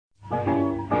Right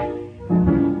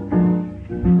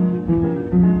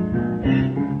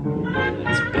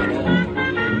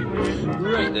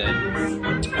then.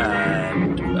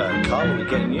 And Carl, are we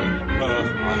getting you?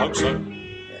 I hope so.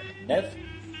 Nev?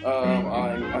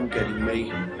 I'm getting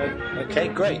me. Okay,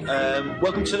 great.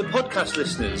 Welcome to the podcast,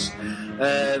 listeners.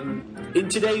 In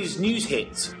today's news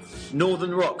hit,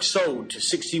 Northern Rock sold to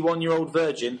 61-year-old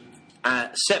virgin,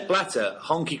 Sepp Blatter,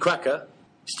 honky cracker,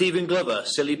 Stephen Glover,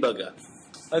 silly bugger.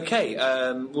 Okay,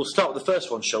 we'll start with the first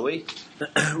one, shall we?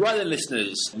 Right then,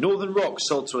 listeners. Northern Rock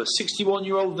sold to a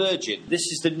 61-year-old virgin. This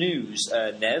is the news,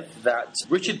 Nev, that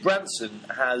Richard Branson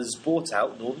has bought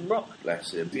out Northern Rock.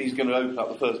 Bless him. He's going to open up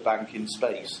the first bank in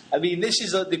space. I mean, this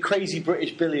is the crazy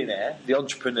British billionaire, the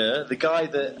entrepreneur, the guy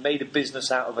that made a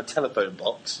business out of a telephone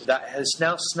box that has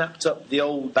now snapped up the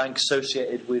old bank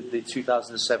associated with the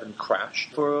 2007 crash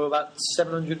for about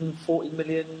 £740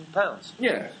 million.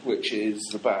 Yeah, which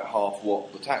is about half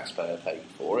what the taxpayer paid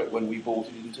for it when we bought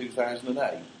it in 2008.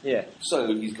 Yeah.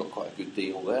 So he's got quite a good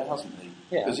deal there, hasn't he?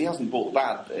 Yeah. Because he hasn't bought the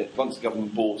bad bit. Once the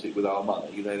government bought it with our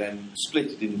money, they then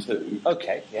split it in two.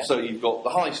 Okay, yeah. So you've got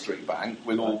the high street bank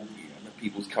with all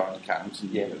people's current accounts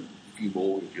and a few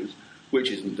mortgages, which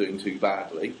isn't doing too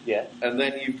badly. Yeah. And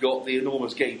then you've got the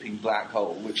enormous gaping black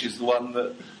hole, which is the one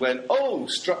that went,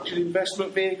 structured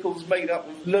investment vehicles made up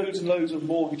of loads and loads of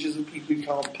mortgages and people who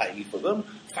can't pay for them.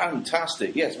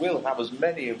 Fantastic. Yes, we'll have as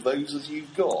many of those as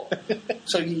you've got.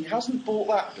 So he hasn't bought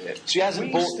that bit. So he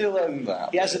hasn't bought, still own that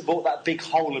He hasn't bought that big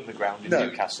hole in the ground in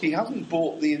Newcastle. He hasn't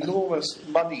bought the enormous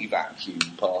money vacuum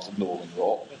part of Northern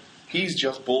Rock. He's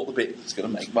just bought the bit that's going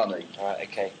to make money. Right,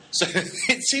 okay. So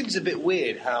it seems a bit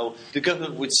weird how the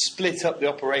government would split up the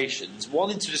operations, one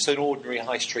into just an ordinary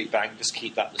high street bank, just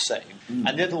keep that the same,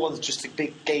 and the other one's just a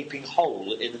big gaping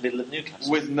hole in the middle of Newcastle.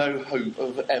 With no hope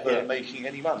of ever making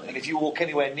any money. And if you walk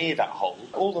anywhere near that hole,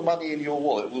 all the money in your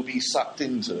wallet will be sucked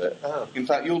into it. Oh. In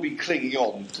fact, you'll be clinging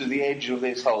on to the edge of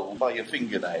this hole by your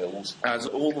fingernails as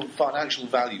all the financial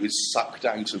value is sucked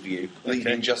out of you,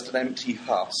 leaving just an empty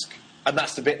husk. And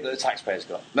that's the bit that the taxpayers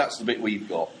got? That's the bit we've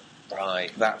got.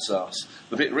 Right. That's us.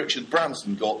 The bit Richard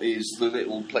Branson got is the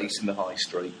little place in the high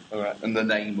street. All right. And the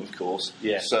name, of course.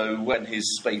 Yeah. So when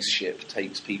his spaceship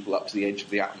takes people up to the edge of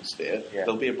the atmosphere,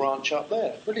 there'll be a branch up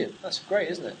there. Brilliant. That's great,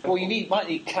 isn't it? Well, you might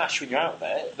need cash when you're out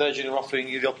there. Virgin are offering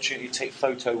you the opportunity to take a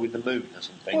photo with the moon or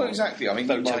something. Well, exactly. I mean,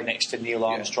 photo next to Neil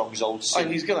Armstrong's old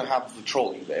suit. He's going to have the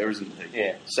trolley there, isn't he?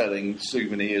 Yeah. Selling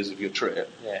souvenirs of your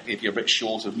trip. Yeah. If you're a bit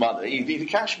short of money, you need a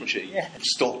cash machine. Yeah.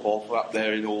 Stop off up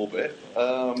there in orbit.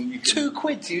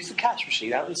 £2 to use the cash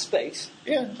machine out in space.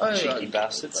 Yeah. Cheeky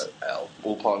bastards. Well,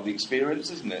 all part of the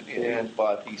experience, isn't it? You know,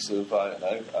 buy a piece of,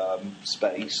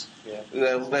 space. Yeah.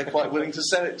 They're quite willing to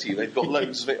sell it to you. They've got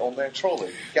loads of it on their trolley.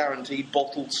 Guaranteed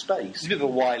bottled space. It's a bit of a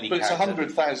wily But character.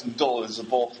 it's $100,000 a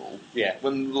bottle. Yeah.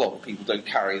 When a lot of people don't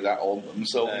carry that on them,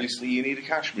 so obviously you need a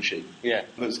cash machine. Yeah.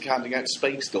 That's handing out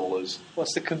space dollars.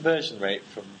 What's the conversion rate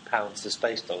from pounds to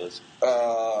space dollars?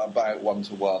 About 1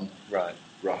 to 1. Right.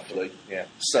 Roughly. Yeah.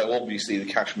 So obviously the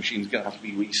cash machine's going to have to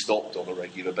be restocked on a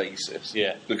regular basis.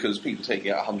 Yeah. Because people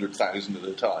taking out 100,000 at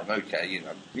a time. Okay,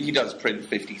 he does print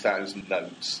 50,000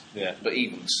 notes. Yeah. But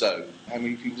even so, how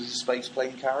many people does a space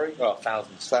plane carry? Oh,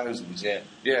 thousands. Thousands. Yeah.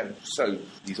 Yeah. So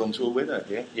he's on to a winner.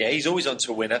 Yeah. Yeah, he's always on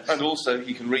to a winner. And also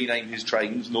he can rename his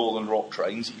trains Northern Rock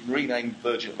trains. He can rename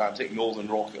Virgin Atlantic Northern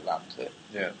Rock Atlantic.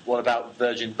 Yeah. What about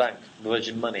Virgin Bank,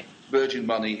 Virgin Money? Virgin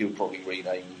Money he'll probably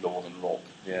rename Northern Rock.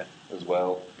 Yeah. As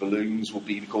well. Balloons will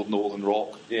be called Northern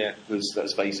Rock. Yeah. Because,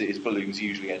 let's face it, his balloons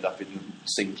usually end up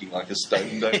sinking like a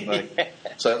stone, don't they?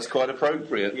 So that's quite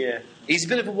appropriate. Yeah. He's a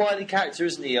bit of a wily character,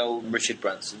 isn't he, old Richard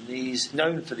Branson? He's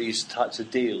known for these types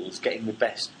of deals, getting the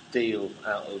best deal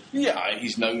out of... Yeah,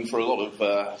 he's known for a lot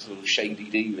of sort of shady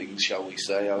dealings, shall we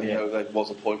say. I know there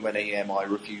was a point when EMI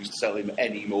refused to sell him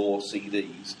any more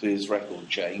CDs to his record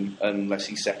chain unless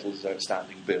he settled his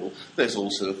outstanding bill. There's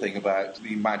also the thing about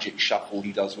the magic shuffle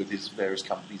he does with his various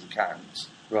companies' accounts.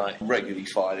 Right. Regularly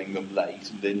filing them late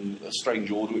and in a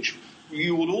strange order, which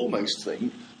you would almost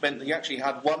think meant that he actually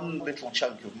had one little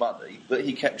chunk of money that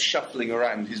he kept shuffling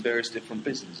around his various different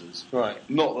businesses. Right.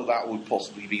 Not that would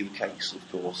possibly be the case,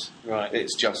 of course. Right.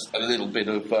 It's just a little bit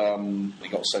of, they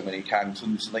got so many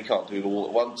accountants and they can't do it all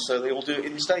at once, so they all do it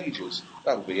in stages.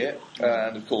 That'll be it.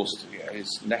 And of course,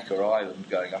 his Necker Island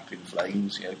going up in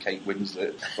flames, Kate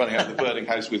Winslet running out of the burning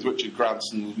house with Richard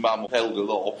Branson's mum held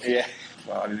aloft. Yeah.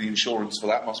 Well, I mean, the insurance for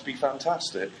that must be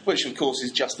fantastic. Which, of course,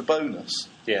 is just a bonus.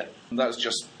 Yeah. And that's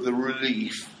just the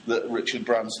relief that Richard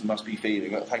Branson must be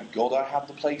feeling. That, thank God I have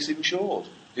the place insured.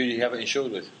 Who do you have it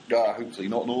insured with? Hopefully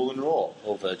not Northern Rock.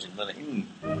 Or Virgin Money.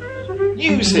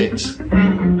 News hit!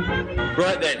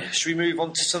 Right then, should we move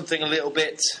on to something a little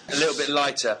bit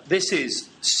lighter? This is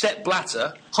Sepp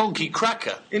Blatter, Honky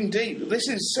Cracker. Indeed, this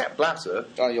is Sepp Blatter.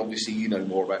 Obviously, you know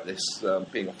more about this,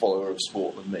 being a follower of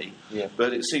sport than me. Yeah.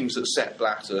 But it seems that Sepp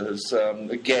Blatter has,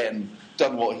 again,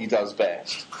 done what he does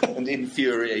best and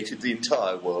infuriated the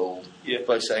entire world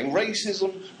by saying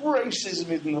racism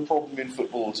isn't a problem in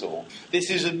football at all.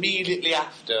 This is immediately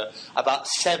after about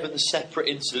 7 separate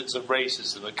incidents of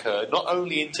racism occurred, not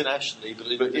only internationally, but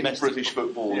in British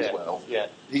football as well. Yeah.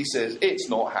 He says it's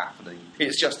not happening.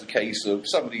 It's just a case of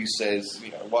somebody says,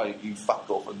 why don't you fuck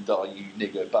off and die, you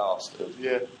nigger bastard.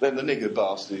 Yeah. Then the nigger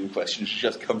bastard in question should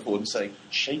just come forward and say,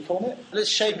 shake on it.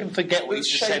 Let's shake and forget what you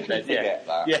just said then. Forget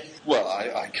that. Yeah. Well,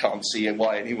 I can't see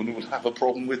why anyone would have a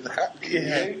problem with that.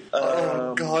 Yeah.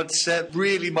 Oh God, Seb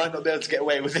really might not be able to get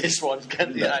away with this one,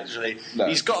 can he? Actually, no.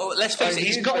 He's got. Let's face it,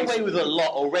 he's got away with a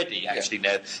lot already. Actually,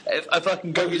 now, if I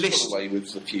can go list away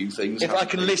with a few things. If I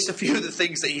can list a few of the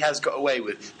things that he has got away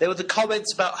with, there were the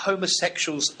comments about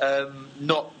homosexuals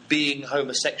not being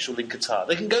homosexual in Qatar.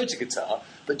 They can go to Qatar,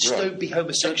 but just don't be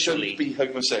homosexual. Don't be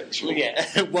homosexual.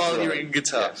 Yeah, while you're in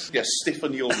Qatar. Yes,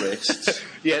 stiffen your wrists.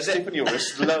 Stiffen your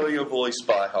wrists. Lower your voice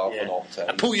by half an octave.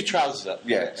 And pull your trousers up.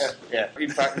 Yes. In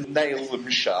fact, nail them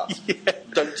shut.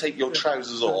 Don't take your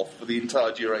trousers off for the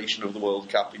entire duration of the World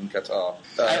Cup in Qatar.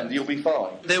 You'll be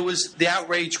fine. There was the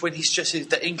outrage when he suggested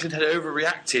that England had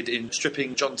overreacted in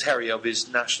stripping John Terry of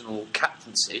his national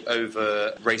captaincy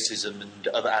over racism and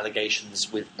other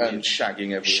allegations and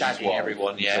shagging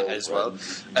everyone, as well.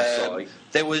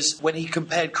 There was when he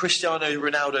compared Cristiano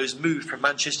Ronaldo's move from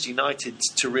Manchester United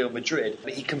to Real Madrid.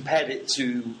 He compared it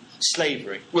to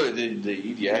slavery. Well,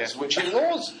 indeed, yes, which it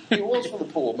was. It was for the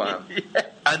poor man.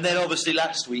 And then, obviously,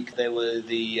 last week there were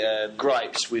the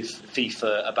gripes with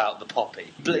FIFA about the poppy.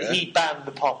 He banned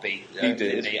the poppy. He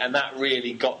did, and that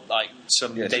really got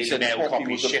some Daily Mail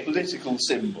copy was a political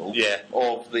symbol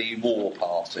of the war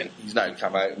party. He's now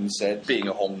come out and said, being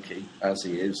a honky as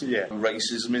he is,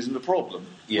 racism isn't a problem.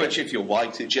 Which, if you're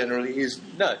white, it generally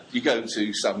isn't. No, you go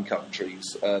to some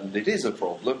countries and it is a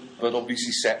problem, but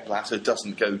obviously Sepp Blatter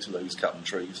doesn't go to those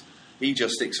countries. He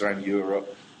just sticks around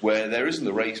Europe, where there isn't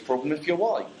a race problem if you're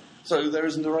white. So there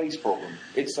isn't a race problem.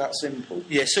 It's that simple.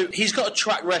 Yeah, so he's got a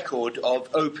track record of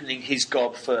opening his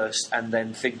gob first and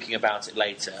then thinking about it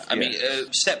later. I mean,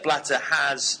 Sepp Blatter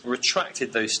has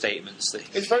retracted those statements.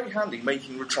 It's very handy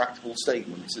making retractable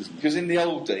statements, isn't it? Because in the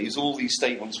old days, all these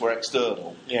statements were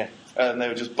external. Yeah. And they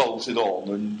were just bolted on,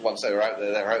 and once they were out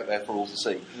there, they were out there for all to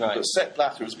see. Right. But Sepp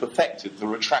Blatter has perfected the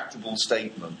retractable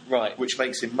statement, which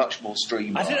makes him much more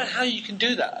streamlined. I don't know how you can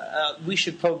do that. We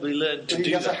should probably learn to do that.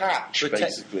 He has a hatch,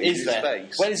 basically, in his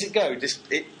face. Where does it go?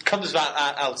 It comes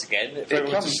out again for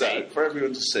everyone to see. Out for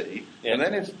everyone to see. Yeah. And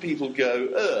then if people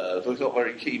go, we're not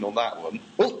very keen on that one,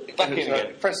 back in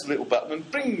again. Press the little button and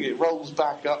bing, it rolls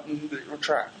back up and it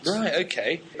retracts. Right,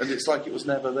 okay. And it's like it was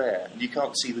never there. And you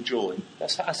can't see the join.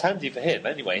 That's handy for him,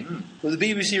 anyway. Well,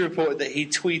 the BBC reported that he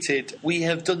tweeted, "We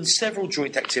have done several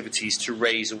joint activities to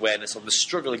raise awareness on the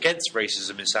struggle against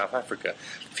racism in South Africa.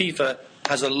 FIFA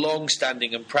has a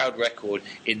long-standing and proud record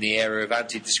in the area of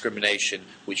anti-discrimination,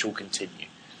 which will continue."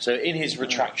 So in his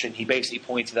retraction, he basically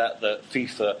pointed out that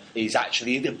FIFA is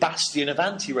actually the bastion of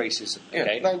anti-racism.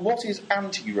 Okay? Now, what is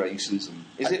anti-racism?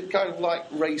 Is it kind of like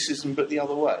racism but the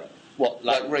other way? What,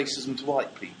 like racism to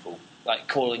white people? Like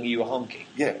calling you a honky?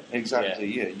 Yeah,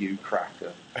 exactly. Yeah, you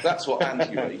cracker. That's what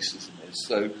anti-racism is.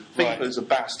 So FIFA is a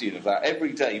bastion of that.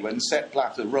 Every day when Sepp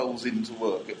Blatter rolls into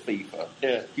work at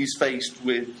FIFA, he's faced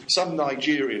with some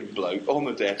Nigerian bloke on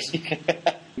the desk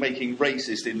making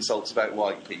racist insults about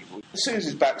white people. As soon as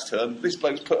his back's turned, this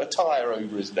bloke's put a tyre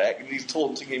over his neck and he's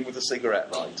taunting him with a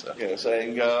cigarette lighter.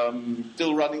 Saying,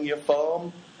 still running your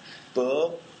farm?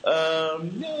 Burr?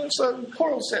 So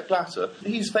poor old Sepp Blatter,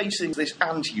 he's facing this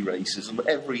anti-racism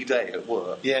every day at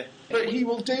work. Yeah. But he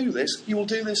will do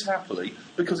this happily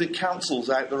because it cancels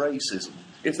out the racism.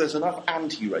 If there's enough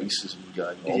anti-racism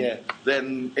going on,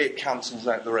 then it cancels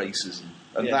out the racism.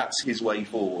 And that's his way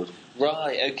forward.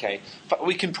 Right, okay. But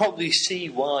we can probably see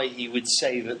why he would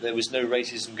say that there was no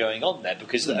racism going on there,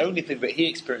 because the only thing that he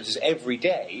experiences every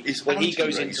day is when he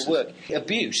goes into work.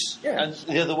 Abuse. Yeah. And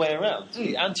the other way around.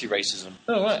 Anti-racism.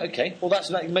 Oh, right, okay. Well,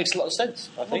 that makes a lot of sense,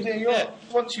 I think. Well, there you are.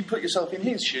 Once you put yourself in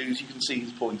his shoes, you can see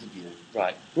his point of view.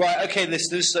 Right, okay,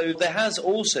 listeners, so there has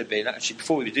also been, actually,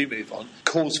 before we do move on,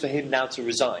 calls for him now to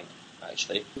resign,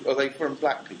 actually. Are they from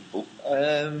black people?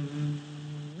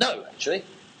 No, actually.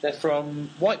 They're from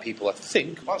white people, I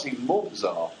think. That's even more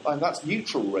bizarre. And that's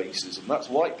neutral racism. That's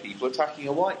white people attacking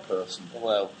a white person.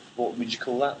 Well, what would you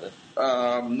call that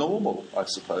then? Normal, I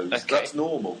suppose. Okay. That's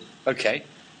normal. Okay.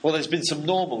 Well, there's been some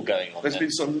normal going on. There's been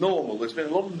a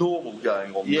lot of normal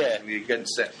going on recently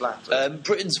against Sepp Blatter.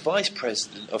 Britain's Vice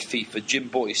President of FIFA, Jim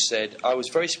Boyce, said, "I was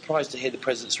very surprised to hear the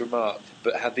President's remark,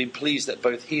 but have been pleased that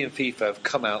both he and FIFA have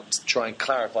come out to try and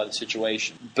clarify the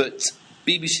situation." But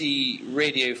BBC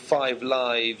Radio 5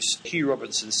 Live's Hugh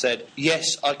Robinson said,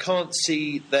 "Yes, I can't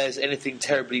see there's anything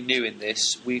terribly new in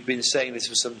this. We've been saying this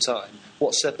for some time.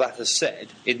 What Sepp Blatter said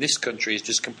in this country is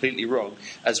just completely wrong,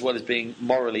 as well as being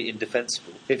morally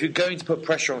indefensible. If you're going to put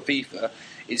pressure on FIFA,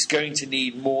 it's going to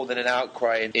need more than an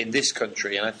outcry in this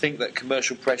country, and I think that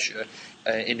commercial pressure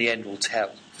in the end will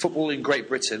tell. Football in Great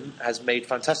Britain has made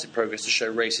fantastic progress to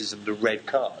show racism the red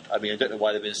card." I mean, I don't know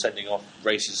why they've been sending off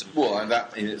racism. Well, and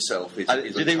that in itself is...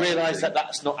 Do they realise that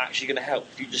that's not actually going to help?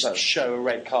 If you just show a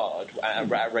red card at a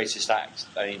racist act,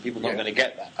 I mean, people are not going to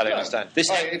get that. I don't understand.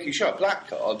 If you show a black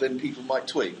card, then people might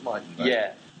tweak, mightn't they?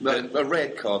 Yeah. A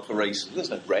red card for racism. There's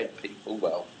no red people.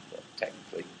 Well,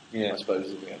 technically. I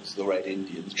suppose it's the red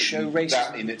Indians. Show racism.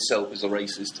 That in itself is a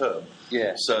racist term.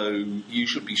 Yeah. So you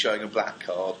should be showing a black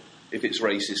card if it's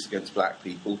racist against black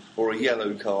people, or a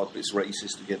yellow card if it's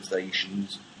racist against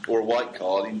Asians, or a white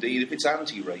card, indeed, if it's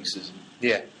anti-racism.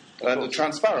 Yeah. And a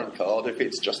transparent card if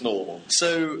it's just normal.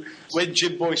 So, when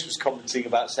Jim Boyce was commenting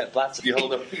about Sepp Blatter, you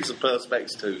hold a piece of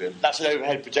perspex to him. That's an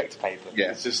overhead projector paper.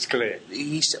 Yeah. It's just clear.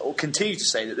 He continued to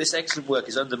say that this excellent work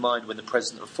is undermined when the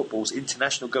president of football's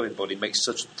international governing body makes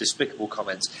such despicable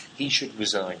comments. He should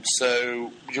resign.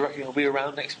 So, do you reckon he'll be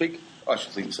around next week? I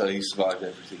should think so. He's survived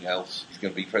everything else. He's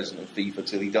going to be president of FIFA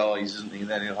till he dies, isn't he? And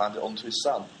then he'll hand it on to his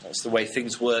son. That's the way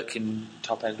things work in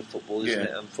top end of football, isn't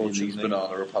it? Unfortunately, in these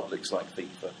banana republics like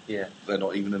FIFA. Yeah, they're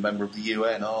not even a member of the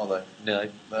UN, are they? No.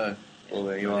 Well,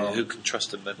 there you are. Who can trust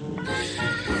them then?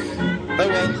 Oh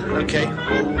well. Okay,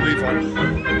 we'll move on.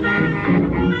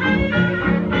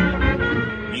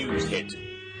 News hit.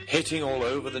 Hitting all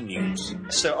over the news.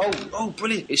 So,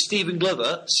 brilliant. It's Stephen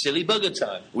Glover, silly bugger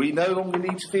time. We no longer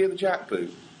need to fear the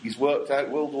jackboot. He's worked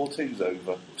out World War II's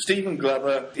over. Stephen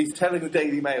Glover is telling the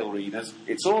Daily Mail readers,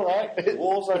 it's all right,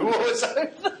 war's over. War's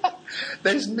over.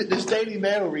 There's Daily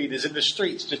Mail readers in the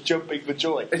streets just jumping for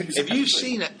joy. Exactly. Have you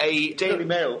seen a Daily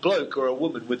Mail bloke or a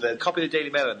woman with a copy of the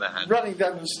Daily Mail in their hand? Running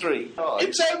down the street.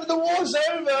 It's over, the war's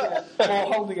over! Yeah.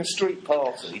 Or holding a street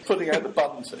party, putting out the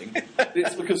bunting.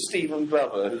 It's because Stephen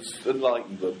Glover has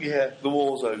enlightened them. Yeah. The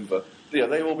war's over. Yeah,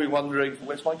 they've all been wondering,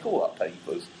 where's my call-up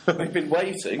papers? They've been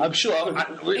waiting. I'm sure. I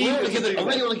really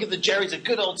want to give the Jerry's a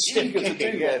good old stiff kicking.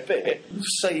 To do their bit,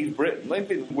 save Britain. They've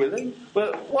been willing,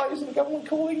 but why isn't the government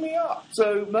calling me up?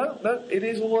 So, no, it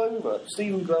is all over.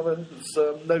 Stephen Glover has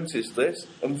noticed this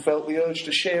and felt the urge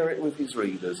to share it with his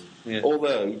readers. Yeah.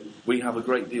 Although, we have a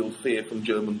great deal of fear from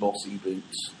German bossy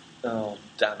boots. Oh,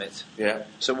 damn it. Yeah.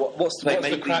 So what's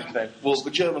the crack then? Well,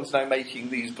 the Germans now making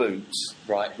these boots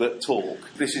that talk.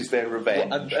 This is their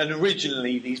revenge. Well, and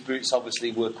originally these boots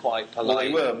obviously were quite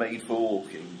polite. Well, they were made for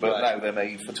walking, but now they're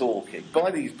made for talking.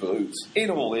 Buy these boots, in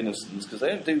all innocence, because they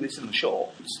don't do this in the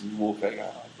shops. You walk out,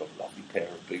 I've got a lovely pair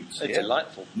of boots. They're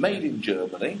delightful. Made in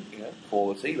Germany,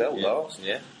 quality, they'll last.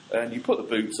 Yeah. And you put the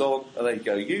boots on, and they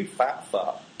go, you fat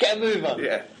fuck. Get a move on.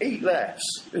 Yeah. Eat less.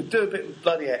 Do a bit of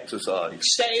bloody exercise.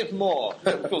 Save more.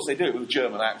 Of course they do it with a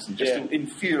German accent, just to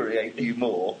infuriate you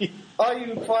more. Are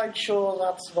you quite sure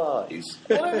that's wise?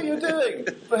 Whatever you're doing,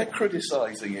 they're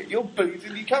criticising it. Your boots,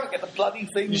 and you can't get the bloody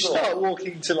things off. You start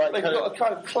walking to They've got a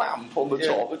kind of clamp on the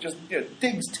top that just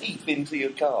digs teeth into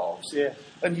your calves. Yeah.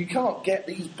 And you can't get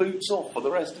these boots off for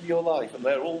the rest of your life, and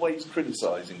they're always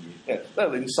criticising you. Yeah,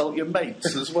 they'll insult your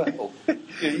mates as well.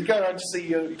 You go around to see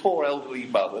your poor elderly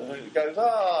mother, and it goes,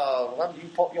 haven't you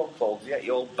popped your clogs yet,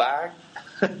 you old bag?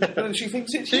 And she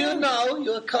thinks it's you. Do you know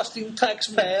you're costing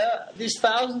taxpayer these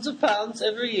thousands of pounds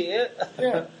every year?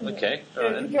 Yeah. Okay.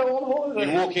 You go on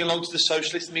holiday. You're walking along to the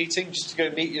socialist meeting just to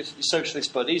go meet your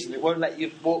socialist buddies, and it won't let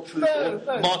you walk through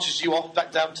marches you off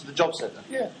back down to the job centre.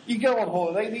 Yeah. You go on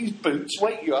holiday, these boots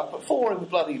wake you up at 4 in the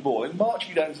bloody morning, march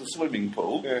you down to the swimming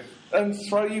pool, and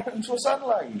throw you into a sun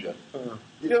lounger.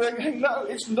 You're thinking, no,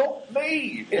 it's not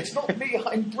me. It's not me.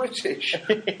 I'm British.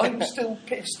 I'm still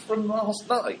pissed from last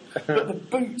night. But the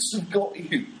boots have got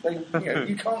you.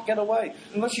 You can't get away.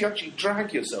 Unless you actually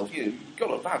drag yourself. You've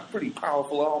got to have pretty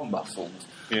powerful arm muscles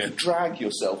to drag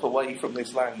yourself away from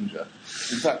this lounger.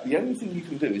 In fact, the only thing you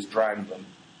can do is drown them.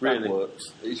 Really? That works.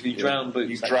 If you drown boots.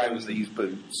 You drown these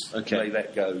boots. Okay. They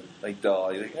let go. They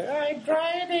die. They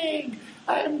go,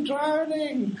 I'm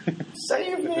drowning.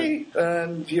 Save me.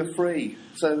 And you're free.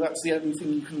 So that's the only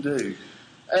thing you can do.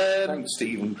 Thanks,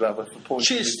 Stephen Glover, for pointing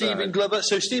Cheers, Stephen Glover.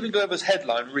 So Stephen Glover's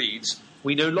headline reads,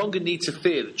 "We no longer need to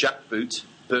fear the jackboot,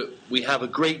 but we have a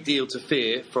great deal to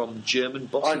fear from German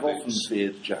bossy I've often boots.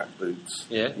 feared jack boots.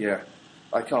 Yeah? Yeah.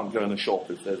 I can't go in a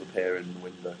shop if there's a pair in the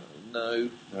window. No.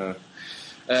 No.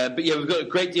 But yeah, we've got a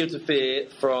great deal to fear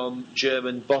from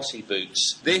German bossy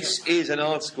boots. This is an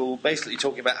article basically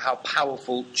talking about how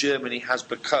powerful Germany has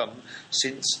become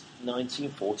since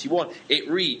 1941. It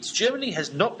reads, Germany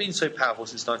has not been so powerful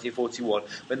since 1941,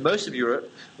 when most of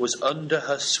Europe was under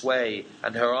her sway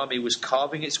and her army was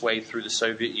carving its way through the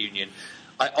Soviet Union.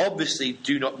 I obviously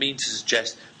do not mean to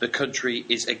suggest the country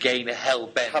is again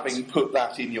hell-bent. Having put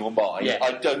that in your mind, Yeah.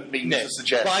 I don't mean to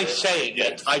suggest by it. saying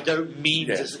it, I don't mean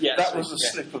to... Yeah, that was a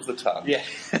slip of the tongue. Yeah.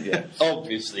 Yeah.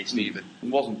 Obviously, Stephen. It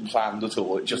wasn't planned at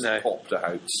all, it just popped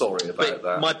out. Sorry about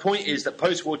that. My point is that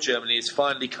post-war Germany has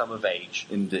finally come of age.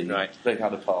 Indeed. Right. They've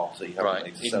had a party, haven't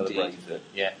they, to celebrate it.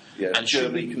 Yeah. Yeah. And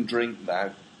Germany can drink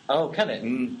now. Oh, can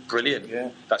it? Brilliant. Yeah.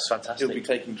 That's fantastic. He'll be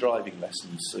taking driving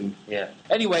lessons soon. Yeah.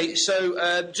 Anyway,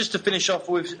 so just to finish off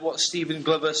with what Stephen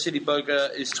Glover, City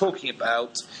Bugger, is talking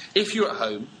about, if you're at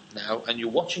home now and you're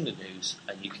watching the news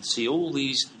and you can see all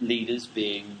these leaders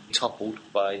being toppled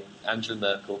by Angela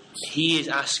Merkel, he is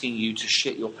asking you to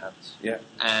shit your pants. Yeah.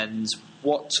 And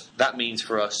what that means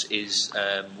for us is,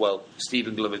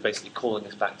 Stephen Glover is basically calling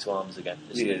us back to arms again.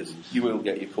 He is. You will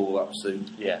get your call up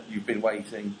soon. Yeah. You've been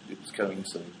waiting. It's coming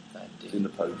soon. It's in the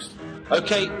post.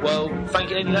 Okay, well,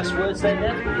 thank you. Any last words then,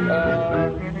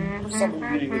 Nev? Something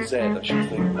beginning with Z, I should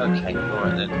think. Okay,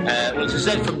 alright then. Well, it's a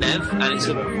Z from Nev, and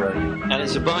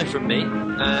it's a bye from me,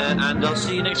 and I'll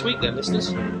see you next week then,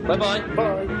 listeners. Bye-bye.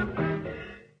 Bye.